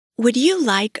Would you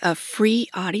like a free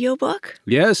audiobook?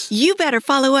 Yes. You better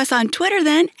follow us on Twitter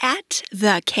then at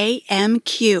the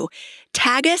KMQ.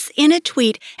 Tag us in a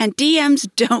tweet, and DMs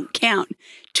don't count.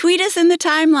 Tweet us in the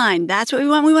timeline. That's what we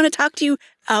want. We want to talk to you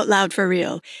out loud for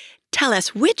real. Tell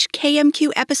us which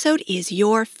KMQ episode is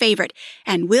your favorite,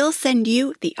 and we'll send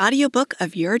you the audiobook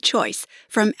of your choice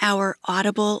from our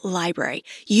Audible library.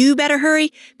 You better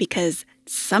hurry, because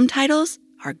some titles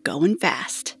are going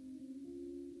fast.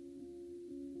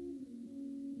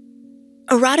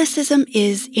 Eroticism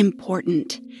is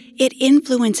important. It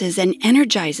influences and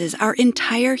energizes our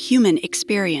entire human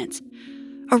experience.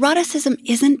 Eroticism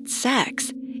isn't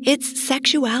sex. It's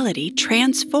sexuality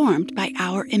transformed by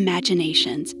our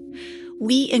imaginations.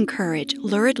 We encourage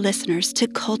lurid listeners to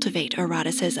cultivate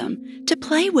eroticism, to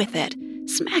play with it,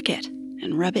 smack it,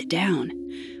 and rub it down.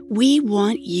 We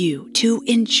want you to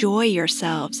enjoy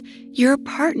yourselves, your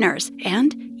partners,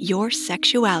 and your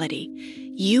sexuality.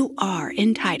 You are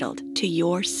entitled to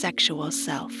your sexual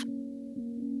self.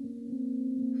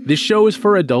 This show is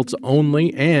for adults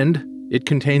only, and it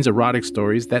contains erotic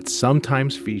stories that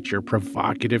sometimes feature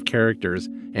provocative characters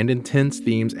and intense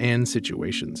themes and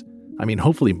situations. I mean,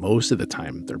 hopefully most of the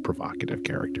time they're provocative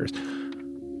characters.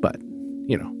 But,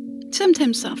 you know.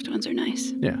 Sometimes soft ones are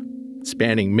nice. Yeah.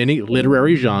 Spanning many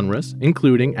literary genres,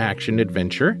 including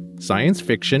action-adventure, science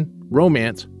fiction,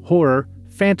 romance, horror,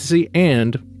 fantasy,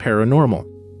 and paranormal.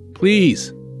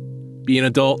 Please be an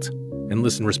adult and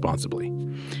listen responsibly.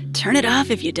 Turn it off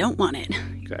if you don't want it.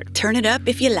 Exactly. Turn it up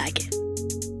if you like it.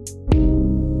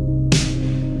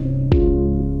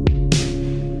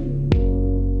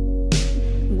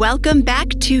 Welcome back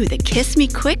to the Kiss Me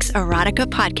Quicks Erotica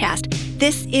podcast.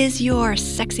 This is your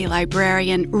sexy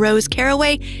librarian, Rose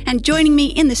Caraway, and joining me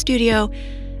in the studio,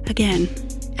 again,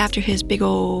 after his big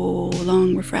old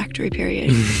long refractory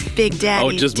period, Big Daddy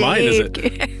Oh, just Dave. mine, is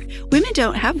it? Women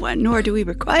don't have one, nor do we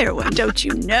require one, don't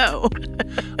you know?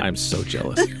 I'm so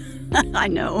jealous. I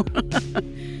know.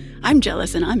 I'm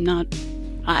jealous and I'm not.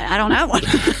 I don't have one.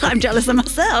 I'm jealous of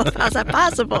myself. How's that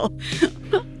possible?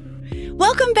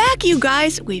 Welcome back, you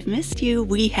guys. We've missed you.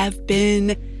 We've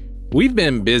been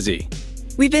busy.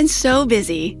 We've been so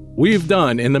busy. We've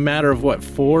done, in the matter of,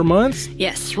 4 months?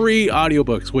 Yes. 3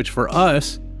 audiobooks, which for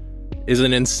us is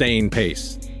an insane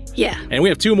pace. Yeah. And we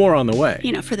have 2 more on the way.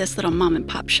 You know, for this little mom and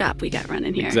pop shop we got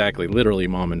running here. Exactly. Literally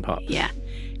mom and pop. Yeah.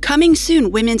 Coming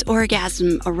soon, Women's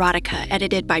Orgasm Erotica,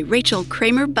 edited by Rachel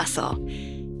Kramer Bussell.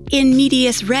 In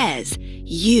Medias Res,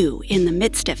 You in the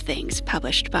Midst of Things,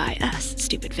 published by us,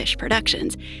 Stupid Fish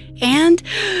Productions. And,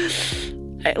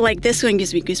 like, this one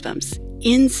gives me goosebumps.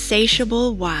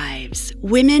 Insatiable Wives,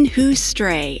 Women Who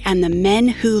Stray and the Men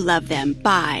Who Love Them,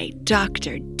 by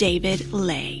Dr. David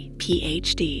Lay,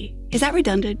 Ph.D. Is that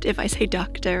redundant if I say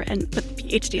doctor and put the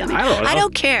PhD on it? I don't know. I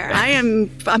don't care.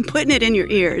 I'm putting it in your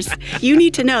ears. You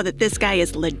need to know that this guy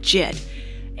is legit.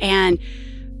 And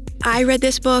I read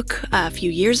this book a few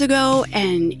years ago,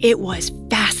 and it was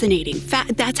fascinating.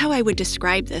 That's how I would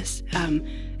describe this.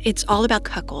 It's all about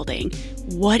cuckolding,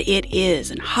 what it is,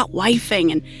 and hot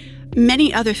wifing, and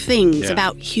many other things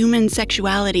about human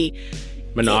sexuality.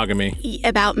 Monogamy.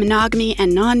 About monogamy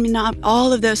and non-monogamy,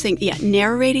 all of those things. Yeah,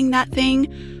 narrating that thing.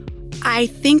 I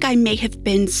think I may have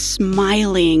been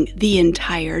smiling the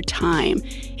entire time.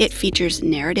 It features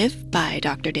narrative by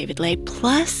Dr. David Lay,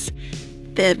 plus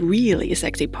the really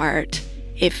sexy part,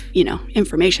 if, you know,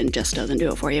 information just doesn't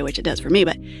do it for you, which it does for me,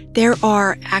 but there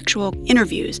are actual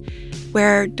interviews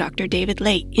where Dr. David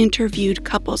Lay interviewed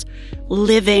couples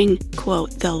living,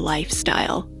 quote, the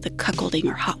lifestyle, the cuckolding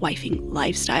or hot wifing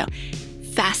lifestyle.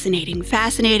 Fascinating,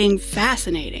 fascinating,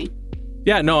 fascinating.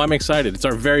 Yeah, no, I'm excited. It's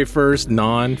our very first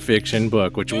non-fiction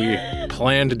book, which we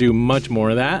plan to do much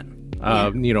more of that.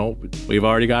 You know, we've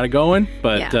already got it going,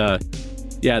 but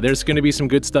there's going to be some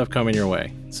good stuff coming your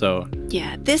way. So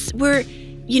yeah,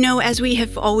 you know, as we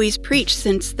have always preached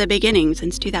since the beginning,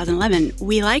 since 2011,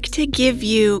 we like to give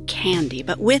you candy,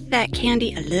 but with that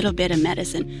candy, a little bit of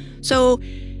medicine. So,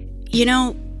 you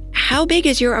know, how big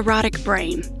is your erotic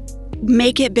brain?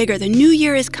 Make it bigger. The new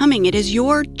year is coming. It is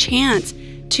your chance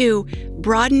to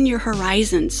broaden your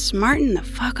horizons, smarten the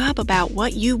fuck up about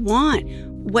what you want,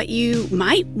 what you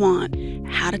might want,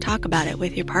 how to talk about it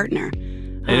with your partner.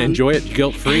 And enjoy it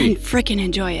guilt-free. And frickin'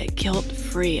 enjoy it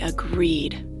guilt-free.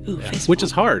 Agreed. Ooh, which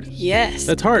is hard. Yes.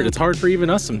 That's hard. It's hard for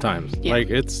even us sometimes. Yeah. Like,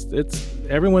 it's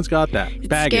everyone's got that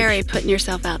baggage. It's scary putting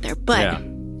yourself out there. But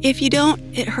if you don't,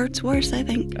 it hurts worse, I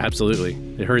think. Absolutely.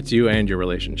 It hurts you and your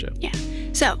relationship. Yeah.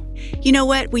 So, you know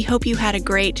what? We hope you had a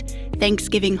great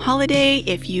Thanksgiving holiday.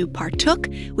 If you partook,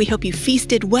 we hope you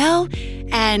feasted well.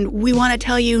 And we want to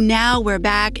tell you now we're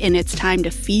back and it's time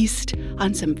to feast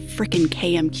on some frickin'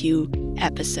 KMQ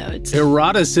episodes.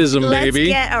 Eroticism,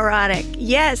 baby. Let's get erotic.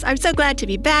 Yes, I'm so glad to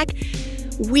be back.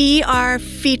 We are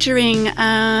featuring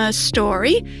a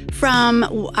story from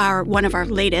one of our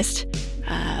latest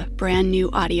brand new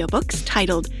audiobooks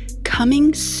titled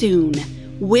Coming Soon,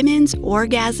 Women's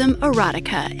Orgasm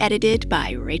Erotica, edited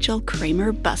by Rachel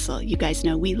Kramer Bussell. You guys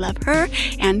know we love her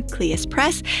and Cleus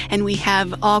Press, and we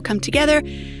have all come together.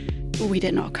 We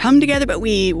didn't all come together, but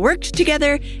we worked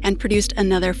together and produced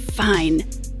another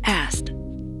fine-assed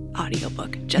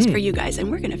audiobook just for you guys. And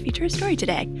we're going to feature a story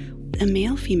today, a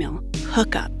male-female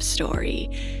hookup story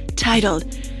titled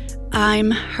I'm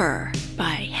Her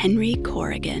by Henry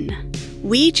Corrigan.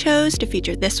 We chose to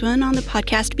feature this one on the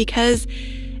podcast because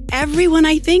everyone,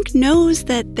 I think, knows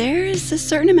that there is a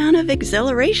certain amount of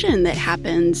exhilaration that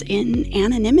happens in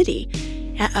anonymity,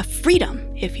 a freedom,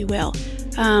 if you will.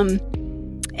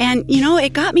 And, you know,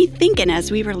 it got me thinking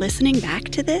as we were listening back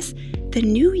to this, the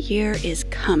new year is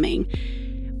coming.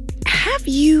 Have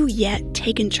you yet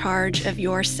taken charge of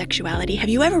your sexuality? Have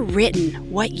you ever written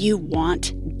what you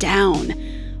want down?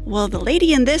 Well, the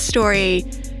lady in this story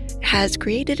has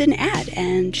created an ad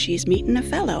and she's meeting a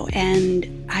fellow.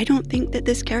 And I don't think that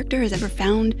this character has ever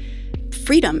found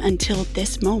freedom until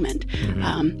this moment.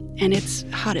 And it's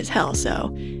hot as hell.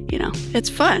 So, you know,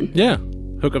 it's fun. Yeah.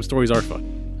 Hookup stories are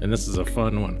fun. And this is a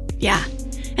fun one. Yeah.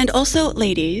 And also,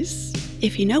 ladies,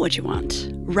 if you know what you want,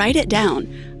 write it down.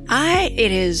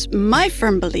 It is my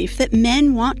firm belief that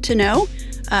men want to know,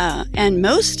 and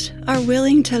most are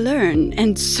willing to learn,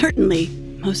 and certainly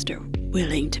most are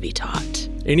willing to be taught.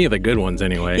 Any of the good ones,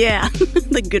 anyway. Yeah,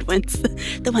 the good ones,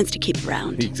 the ones to keep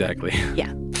around. Exactly.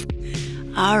 Yeah.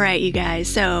 All right, you guys,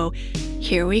 so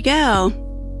here we go.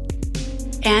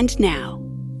 And now,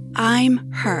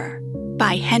 I'm Her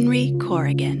by Henry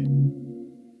Corrigan.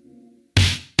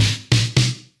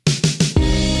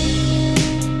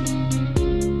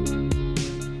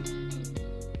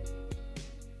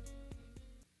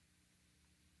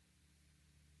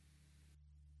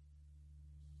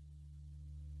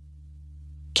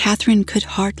 Catherine could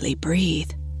hardly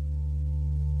breathe.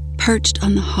 Perched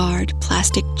on the hard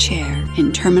plastic chair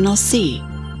in Terminal C,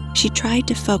 she tried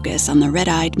to focus on the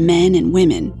red-eyed men and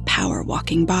women power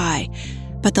walking by,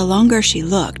 but the longer she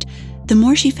looked, the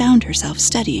more she found herself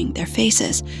studying their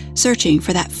faces, searching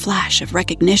for that flash of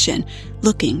recognition,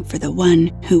 looking for the one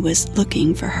who was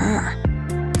looking for her.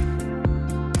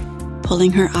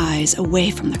 Pulling her eyes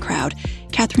away from the crowd,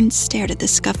 Catherine stared at the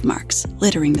scuff marks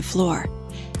littering the floor,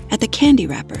 at the candy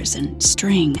wrappers and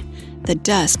string, the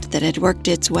dust that had worked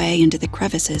its way into the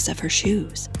crevices of her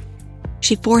shoes.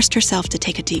 She forced herself to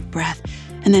take a deep breath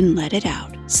and then let it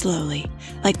out slowly,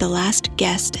 like the last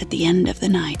guest at the end of the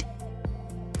night.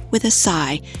 With a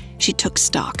sigh, she took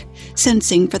stock,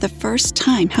 sensing for the first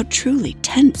time how truly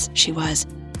tense she was.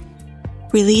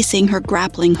 Releasing her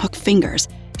grappling hook fingers,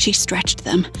 she stretched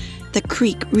them, the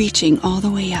creak reaching all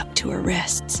the way up to her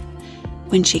wrists.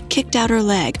 When she kicked out her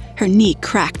leg, her knee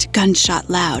cracked gunshot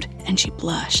loud, and she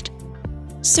blushed.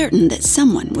 Certain that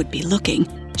someone would be looking,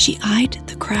 she eyed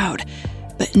the crowd,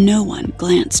 but no one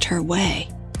glanced her way.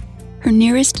 Her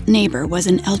nearest neighbor was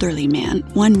an elderly man,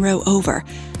 one row over,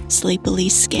 sleepily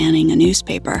scanning a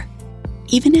newspaper.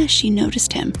 Even as she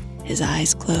noticed him, his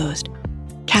eyes closed.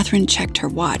 Catherine checked her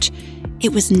watch.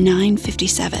 It was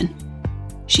 9:57.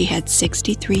 She had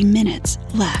 63 minutes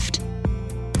left.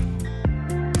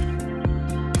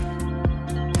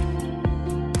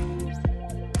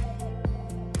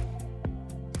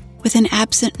 With an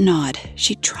absent nod,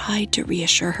 she tried to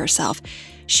reassure herself.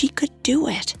 She could do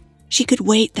it. She could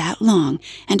wait that long,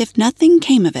 and if nothing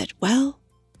came of it, well,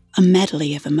 a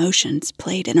medley of emotions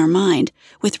played in her mind,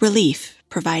 with relief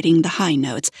providing the high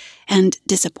notes and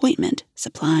disappointment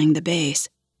supplying the bass.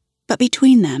 But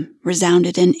between them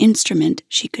resounded an instrument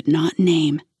she could not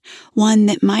name, one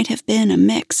that might have been a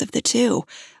mix of the two,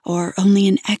 or only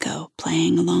an echo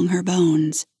playing along her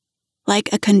bones.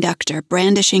 Like a conductor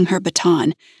brandishing her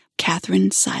baton, Catherine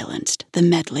silenced the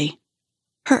medley.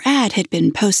 Her ad had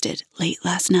been posted late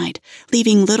last night,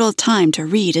 leaving little time to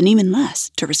read and even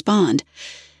less to respond.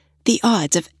 The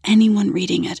odds of anyone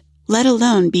reading it, let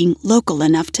alone being local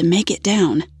enough to make it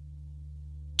down.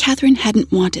 Catherine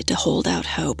hadn't wanted to hold out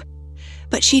hope,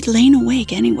 but she'd lain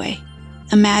awake anyway,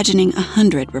 imagining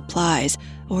 100 replies,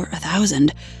 or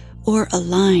 1,000, or a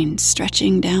line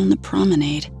stretching down the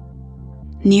promenade.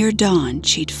 Near dawn,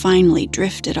 she'd finally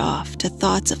drifted off to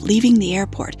thoughts of leaving the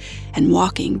airport and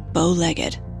walking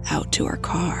bow-legged out to her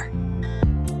car.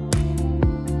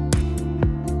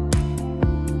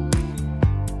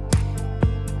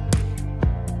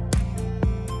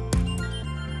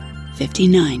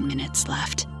 59 minutes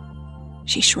left.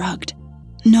 She shrugged.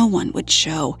 No one would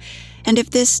show, and if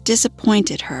this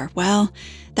disappointed her, well,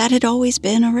 that had always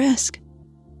been a risk.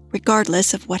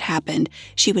 Regardless of what happened,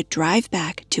 she would drive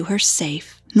back to her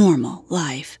safe, normal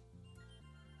life.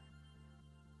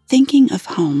 Thinking of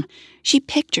home, she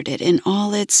pictured it in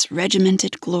all its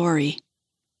regimented glory.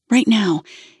 Right now,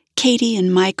 Katie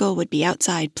and Michael would be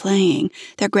outside playing,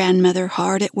 their grandmother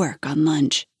hard at work on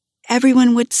lunch.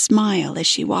 Everyone would smile as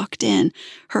she walked in,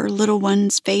 her little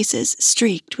ones' faces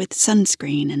streaked with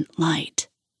sunscreen and light.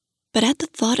 But at the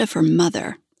thought of her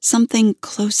mother, something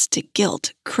close to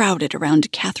guilt crowded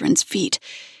around Catherine's feet.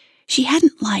 She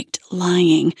hadn't liked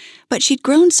lying, but she'd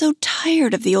grown so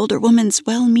tired of the older woman's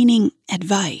well-meaning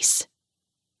advice.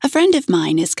 A friend of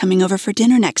mine is coming over for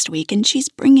dinner next week, and she's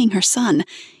bringing her son.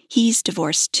 He's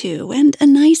divorced too, and a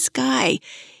nice guy.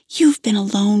 You've been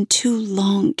alone too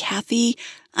long, Kathy.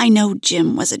 I know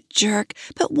Jim was a jerk,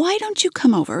 but why don't you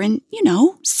come over and,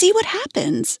 see what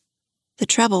happens? The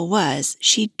trouble was,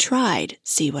 she'd tried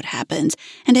see what happens,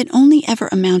 and it only ever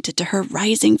amounted to her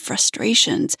rising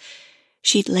frustrations.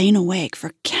 She'd lain awake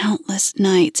for countless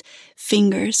nights,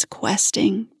 fingers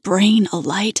questing, brain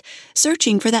alight,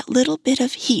 searching for that little bit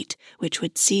of heat which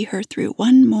would see her through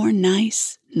one more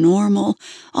nice, normal,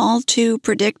 all too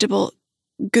predictable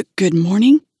good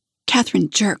morning? Catherine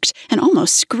jerked and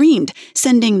almost screamed,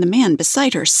 sending the man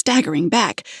beside her staggering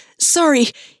back.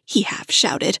 "Sorry," he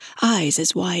half-shouted, eyes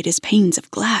as wide as panes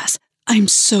of glass. "I'm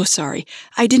so sorry.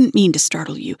 I didn't mean to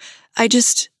startle you.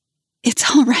 It's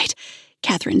all right,"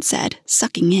 Catherine said,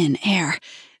 sucking in air.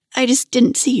 "I just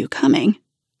didn't see you coming."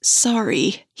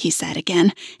 "Sorry," he said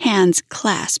again, hands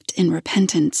clasped in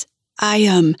repentance. I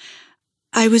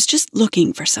was just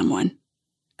looking for someone."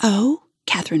 "Oh?"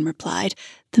 Catherine replied,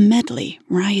 the medley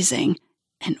rising,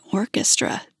 an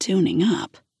orchestra tuning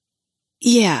up.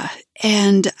 "Yeah,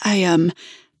 and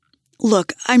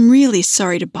look, I'm really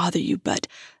sorry to bother you, but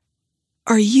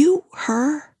are you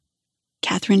her?"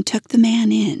 Catherine took the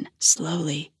man in,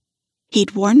 slowly.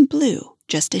 He'd worn blue,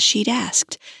 just as she'd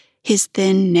asked, his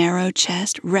thin, narrow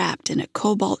chest wrapped in a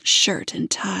cobalt shirt and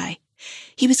tie.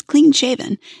 He was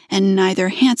clean-shaven, and neither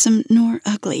handsome nor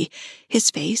ugly,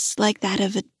 his face like that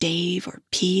of a Dave or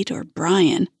Pete or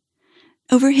Brian.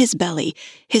 Over his belly,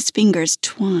 his fingers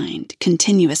twined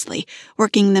continuously,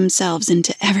 working themselves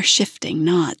into ever-shifting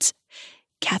knots.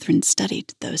 Catherine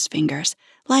studied those fingers,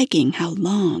 liking how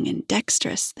long and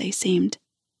dexterous they seemed.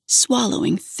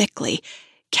 Swallowing thickly,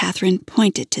 Catherine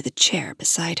pointed to the chair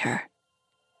beside her.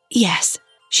 "Yes,"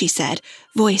 she said,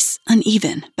 voice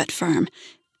uneven but firm.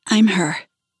 "I'm her."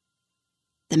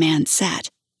 The man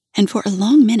sat, and for a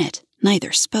long minute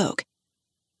neither spoke.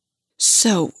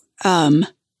 "So,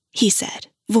 he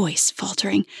said, voice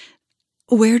faltering,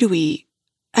 how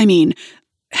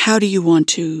do you want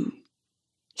to—"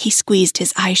 He squeezed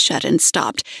his eyes shut and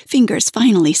stopped, fingers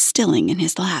finally stilling in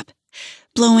his lap.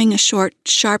 Blowing a short,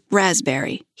 sharp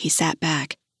raspberry, he sat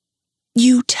back.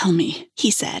 "You tell me,"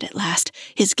 he said at last,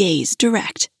 his gaze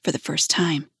direct for the first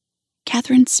time.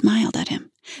 Catherine smiled at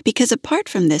him, because apart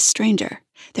from this stranger,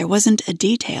 there wasn't a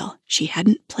detail she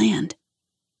hadn't planned.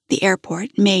 The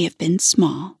airport may have been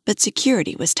small, but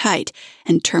security was tight,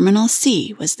 and Terminal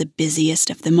C was the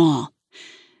busiest of them all.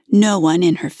 No one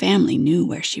in her family knew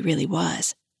where she really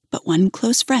was, but one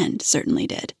close friend certainly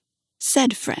did.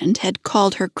 Said friend had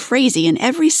called her crazy in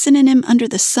every synonym under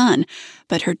the sun,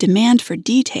 but her demand for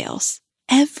details,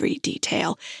 every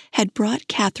detail, had brought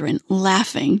Catherine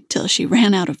laughing till she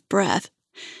ran out of breath.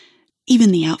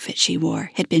 Even the outfit she wore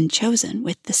had been chosen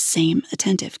with the same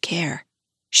attentive care.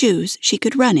 Shoes she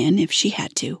could run in if she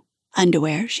had to,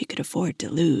 underwear she could afford to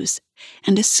lose,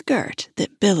 and a skirt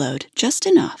that billowed just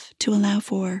enough to allow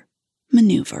for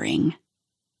maneuvering.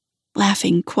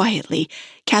 Laughing quietly,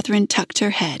 Catherine tucked her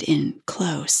head in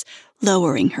close,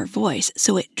 lowering her voice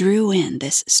so it drew in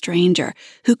this stranger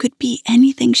who could be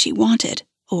anything she wanted,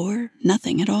 or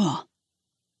nothing at all.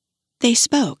 They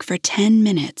spoke for 10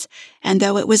 minutes, and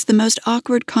though it was the most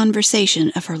awkward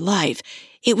conversation of her life,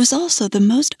 it was also the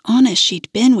most honest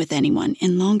she'd been with anyone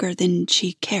in longer than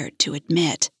she cared to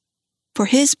admit. For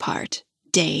his part,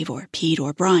 Dave or Pete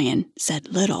or Brian said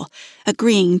little,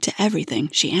 agreeing to everything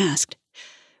she asked.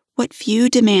 What few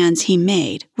demands he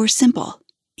made were simple,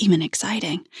 even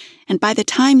exciting, and by the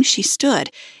time she stood,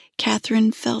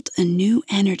 Catherine felt a new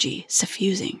energy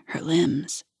suffusing her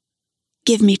limbs.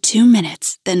 "Give me 2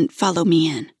 minutes, then follow me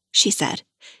in," she said,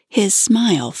 his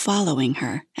smile following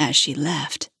her as she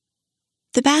left.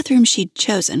 The bathroom she'd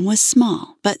chosen was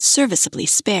small, but serviceably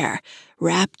spare,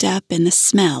 wrapped up in the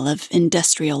smell of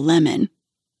industrial lemon.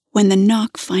 When the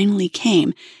knock finally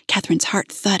came, Catherine's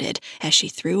heart thudded as she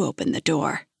threw open the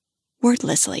door.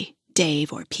 Wordlessly,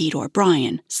 Dave or Pete or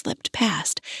Brian slipped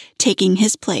past, taking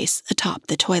his place atop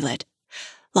the toilet.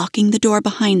 Locking the door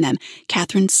behind them,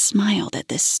 Catherine smiled at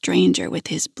this stranger with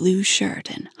his blue shirt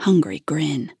and hungry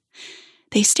grin.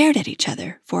 They stared at each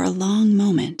other for a long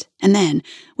moment, and then,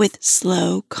 with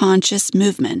slow, conscious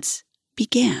movements,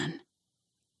 began.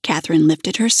 Catherine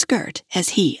lifted her skirt as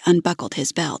he unbuckled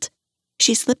his belt.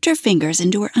 She slipped her fingers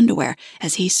into her underwear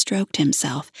as he stroked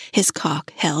himself, his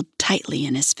cock held tightly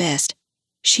in his fist.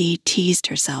 She teased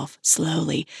herself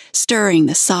slowly, stirring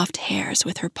the soft hairs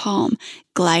with her palm,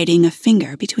 gliding a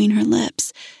finger between her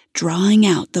lips, drawing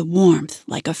out the warmth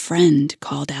like a friend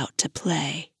called out to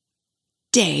play.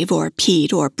 Dave or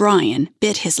Pete or Brian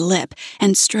bit his lip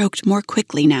and stroked more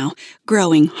quickly now,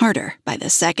 growing harder by the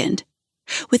second.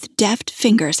 With deft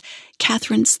fingers,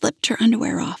 Catherine slipped her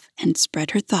underwear off and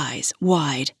spread her thighs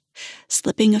wide.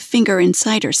 Slipping a finger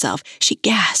inside herself, she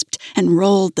gasped and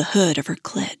rolled the hood of her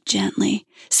clit gently,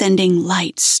 sending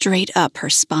light straight up her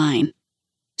spine.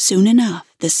 Soon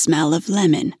enough, the smell of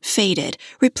lemon faded,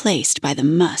 replaced by the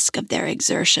musk of their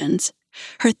exertions.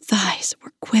 Her thighs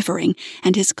were quivering,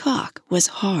 and his cock was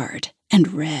hard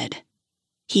and red.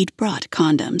 He'd brought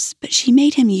condoms, but she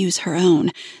made him use her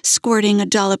own, squirting a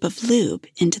dollop of lube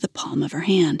into the palm of her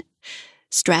hand.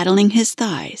 Straddling his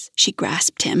thighs, she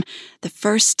grasped him, the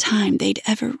first time they'd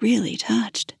ever really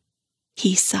touched.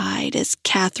 He sighed as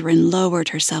Catherine lowered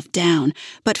herself down,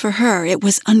 but for her it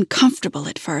was uncomfortable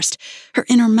at first. Her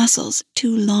inner muscles,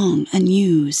 too long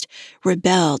unused,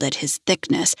 rebelled at his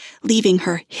thickness, leaving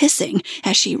her hissing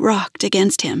as she rocked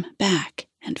against him back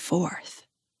and forth.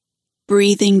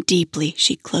 Breathing deeply,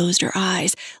 she closed her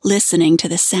eyes, listening to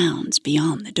the sounds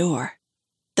beyond the door.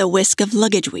 The whisk of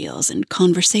luggage wheels and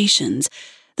conversations,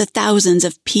 the thousands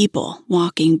of people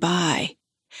walking by.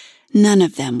 None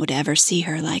of them would ever see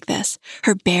her like this,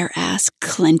 her bare ass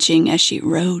clenching as she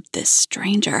rode this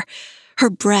stranger, her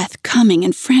breath coming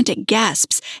in frantic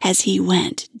gasps as he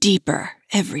went deeper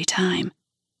every time.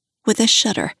 With a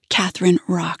shudder, Catherine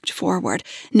rocked forward,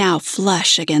 now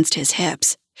flush against his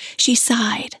hips. She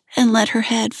sighed and let her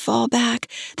head fall back,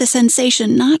 the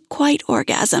sensation not quite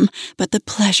orgasm, but the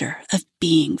pleasure of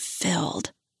being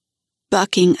filled.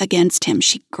 Bucking against him,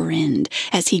 she grinned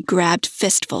as he grabbed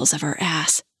fistfuls of her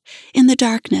ass. In the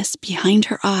darkness behind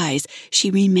her eyes, she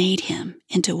remade him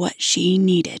into what she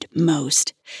needed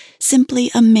most. Simply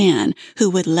a man who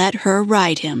would let her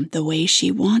ride him the way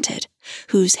she wanted,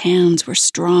 whose hands were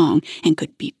strong and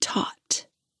could be taught.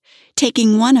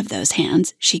 Taking one of those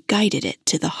hands, she guided it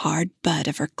to the hard butt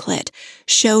of her clit,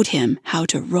 showed him how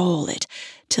to roll it,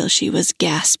 till she was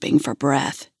gasping for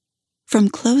breath. From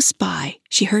close by,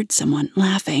 she heard someone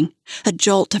laughing. A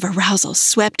jolt of arousal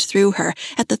swept through her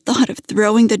at the thought of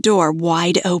throwing the door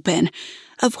wide open,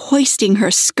 of hoisting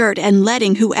her skirt and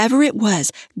letting whoever it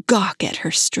was gawk at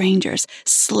her stranger's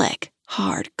slick,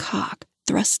 hard cock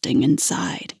thrusting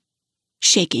inside.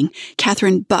 Shaking,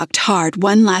 Catherine bucked hard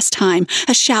one last time,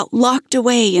 a shout locked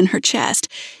away in her chest.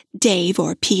 Dave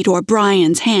or Pete or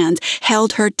Brian's hands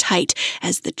held her tight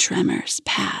as the tremors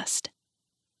passed.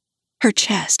 Her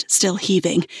chest still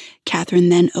heaving, Catherine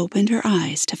then opened her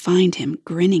eyes to find him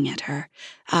grinning at her,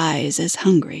 eyes as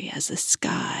hungry as the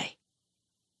sky.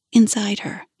 Inside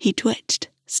her, he twitched,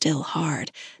 still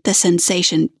hard, the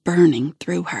sensation burning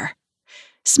through her.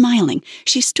 Smiling,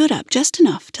 she stood up just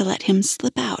enough to let him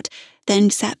slip out,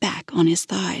 then sat back on his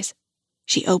thighs.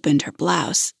 She opened her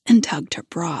blouse and tugged her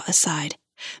bra aside,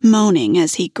 moaning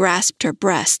as he grasped her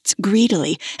breasts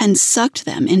greedily and sucked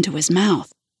them into his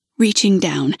mouth. Reaching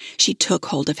down, she took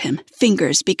hold of him,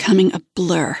 fingers becoming a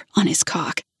blur on his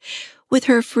cock. With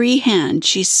her free hand,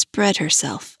 she spread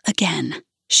herself again,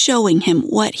 showing him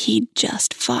what he'd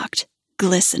just fucked,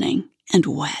 glistening and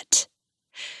wet.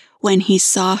 When he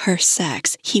saw her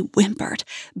sex, he whimpered,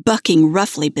 bucking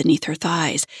roughly beneath her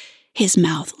thighs. His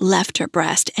mouth left her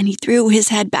breast, and he threw his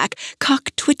head back, cock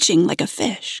twitching like a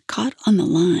fish caught on the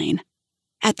line.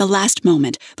 At the last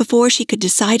moment, before she could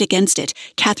decide against it,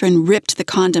 Catherine ripped the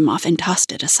condom off and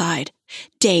tossed it aside.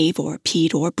 Dave or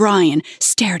Pete or Brian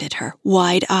stared at her,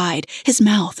 wide-eyed, his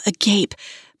mouth agape,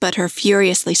 but her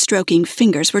furiously stroking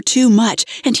fingers were too much,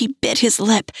 and he bit his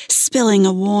lip, spilling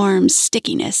a warm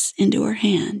stickiness into her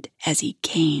hand as he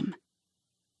came.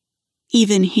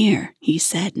 Even here, he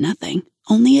said nothing,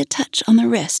 only a touch on the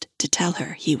wrist to tell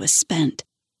her he was spent.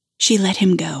 She let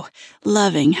him go,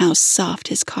 loving how soft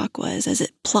his cock was as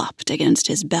it plopped against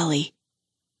his belly.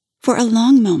 For a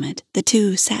long moment, the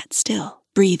two sat still,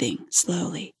 breathing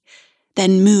slowly,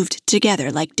 then moved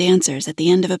together like dancers at the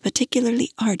end of a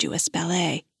particularly arduous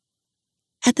ballet.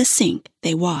 At the sink,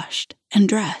 they washed and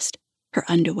dressed, her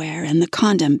underwear and the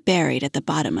condom buried at the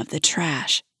bottom of the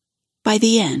trash. By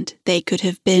the end, they could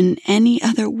have been any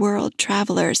other world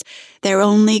travelers, their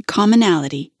only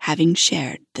commonality having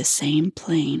shared the same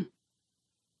plane.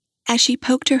 As she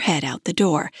poked her head out the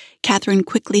door, Catherine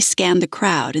quickly scanned the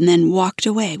crowd and then walked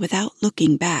away without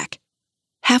looking back.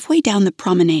 Halfway down the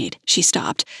promenade, she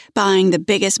stopped, buying the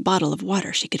biggest bottle of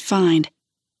water she could find.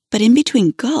 But in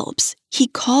between gulps, he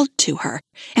called to her,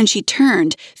 and she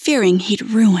turned, fearing he'd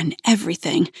ruin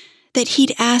everything, that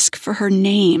he'd ask for her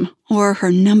name or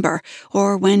her number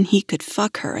or when he could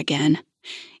fuck her again.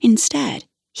 Instead,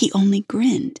 he only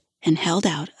grinned and held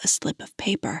out a slip of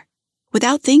paper.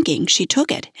 Without thinking, she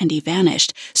took it and he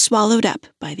vanished, swallowed up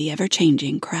by the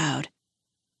ever-changing crowd.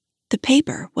 The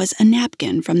paper was a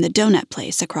napkin from the donut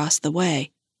place across the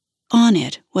way. On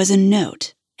it was a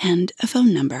note and a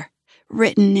phone number,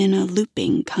 written in a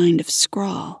looping kind of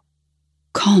scrawl.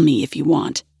 "Call me if you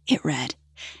want," it read,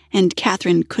 and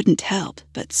Catherine couldn't help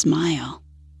but smile.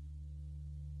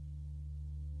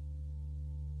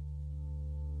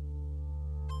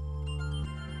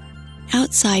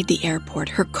 Outside the airport,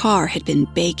 her car had been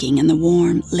baking in the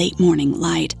warm, late-morning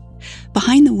light.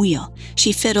 Behind the wheel,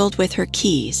 she fiddled with her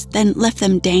keys, then left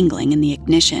them dangling in the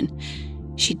ignition.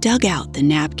 She dug out the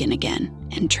napkin again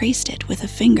and traced it with a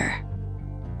finger.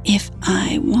 "If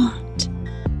I want."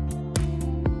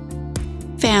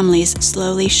 Families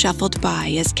slowly shuffled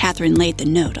by as Catherine laid the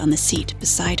note on the seat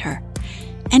beside her.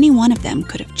 Any one of them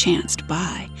could have chanced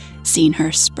by, seen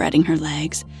her spreading her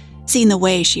legs, seen the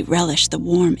way she relished the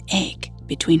warm ache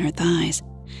between her thighs.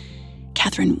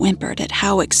 Catherine whimpered at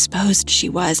how exposed she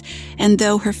was, and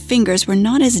though her fingers were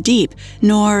not as deep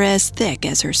nor as thick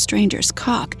as her stranger's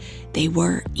cock, they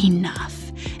were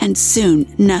enough, and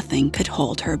soon nothing could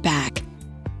hold her back.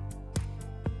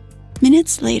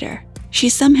 Minutes later, she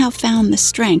somehow found the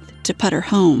strength to put her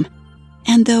home,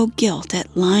 and though guilt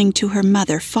at lying to her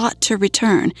mother fought to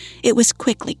return, it was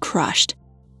quickly crushed.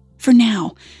 For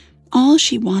now, all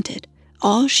she wanted,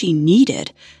 all she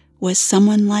needed, was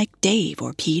someone like Dave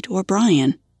or Pete or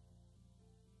Brian.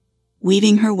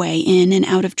 Weaving her way in and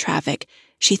out of traffic,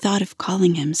 she thought of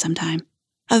calling him sometime,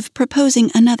 of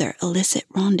proposing another illicit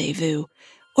rendezvous,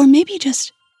 or maybe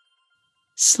just...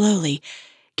 Slowly,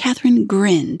 Catherine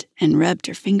grinned and rubbed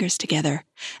her fingers together,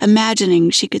 imagining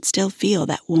she could still feel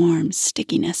that warm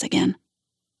stickiness again.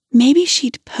 Maybe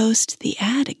she'd post the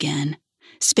ad again,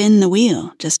 spin the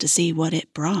wheel just to see what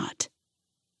it brought.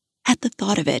 At the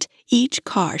thought of it, each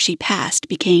car she passed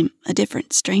became a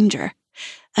different stranger.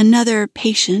 Another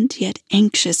patient yet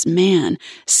anxious man,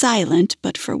 silent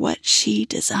but for what she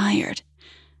desired.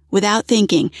 Without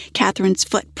thinking, Catherine's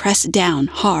foot pressed down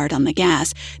hard on the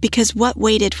gas because what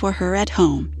waited for her at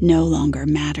home no longer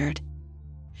mattered.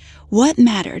 What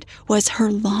mattered was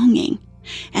her longing,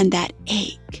 and that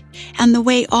ache, and the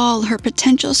way all her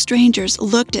potential strangers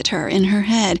looked at her in her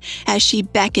head as she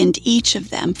beckoned each of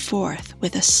them forth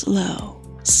with a slow,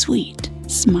 sweet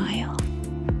smile.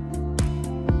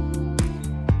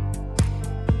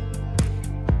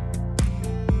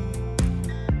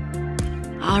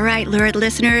 All right, lurid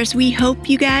listeners, we hope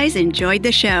you guys enjoyed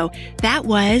the show. That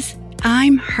was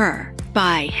I'm Her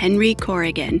by Henry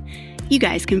Corrigan. You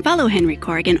guys can follow Henry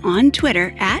Corrigan on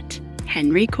Twitter at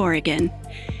Henry Corrigan.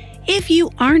 If you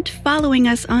aren't following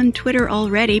us on Twitter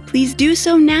already, please do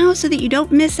so now so that you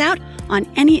don't miss out on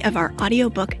any of our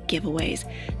audiobook giveaways.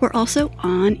 We're also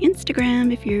on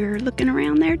Instagram if you're looking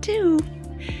around there too.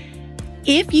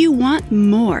 If you want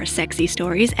more sexy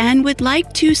stories and would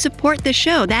like to support the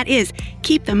show, that is,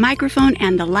 keep the microphone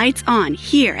and the lights on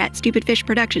here at Stupid Fish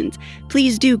Productions,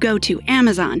 please do go to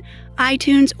Amazon,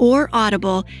 iTunes, or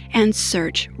Audible and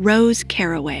search Rose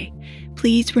Caraway.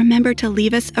 Please remember to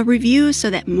leave us a review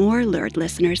so that more lurid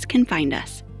listeners can find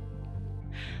us.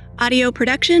 Audio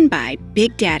production by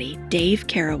Big Daddy Dave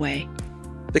Caraway.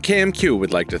 The KMQ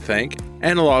would like to thank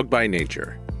Analog by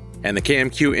Nature, and the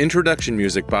KMQ introduction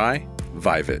music by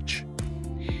Vivage.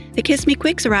 The Kiss Me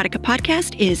Quicks Erotica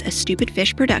podcast is a Stupid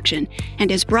Fish production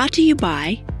and is brought to you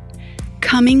by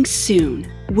Coming Soon,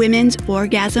 Women's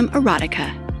Orgasm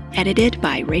Erotica, edited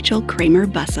by Rachel Kramer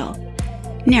Bussell,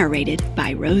 narrated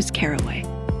by Rose Caraway.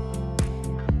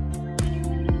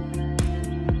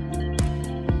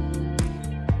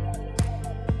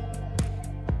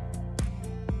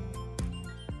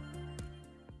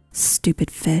 Stupid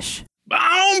fish.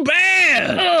 I'm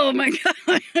bad! Oh my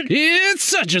God. It's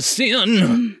such a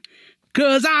sin,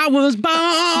 'cause I was born.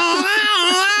 Oh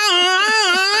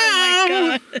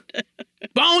my God.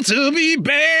 Born to be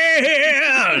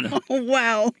bad. Oh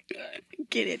wow.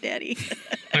 Get it, Daddy.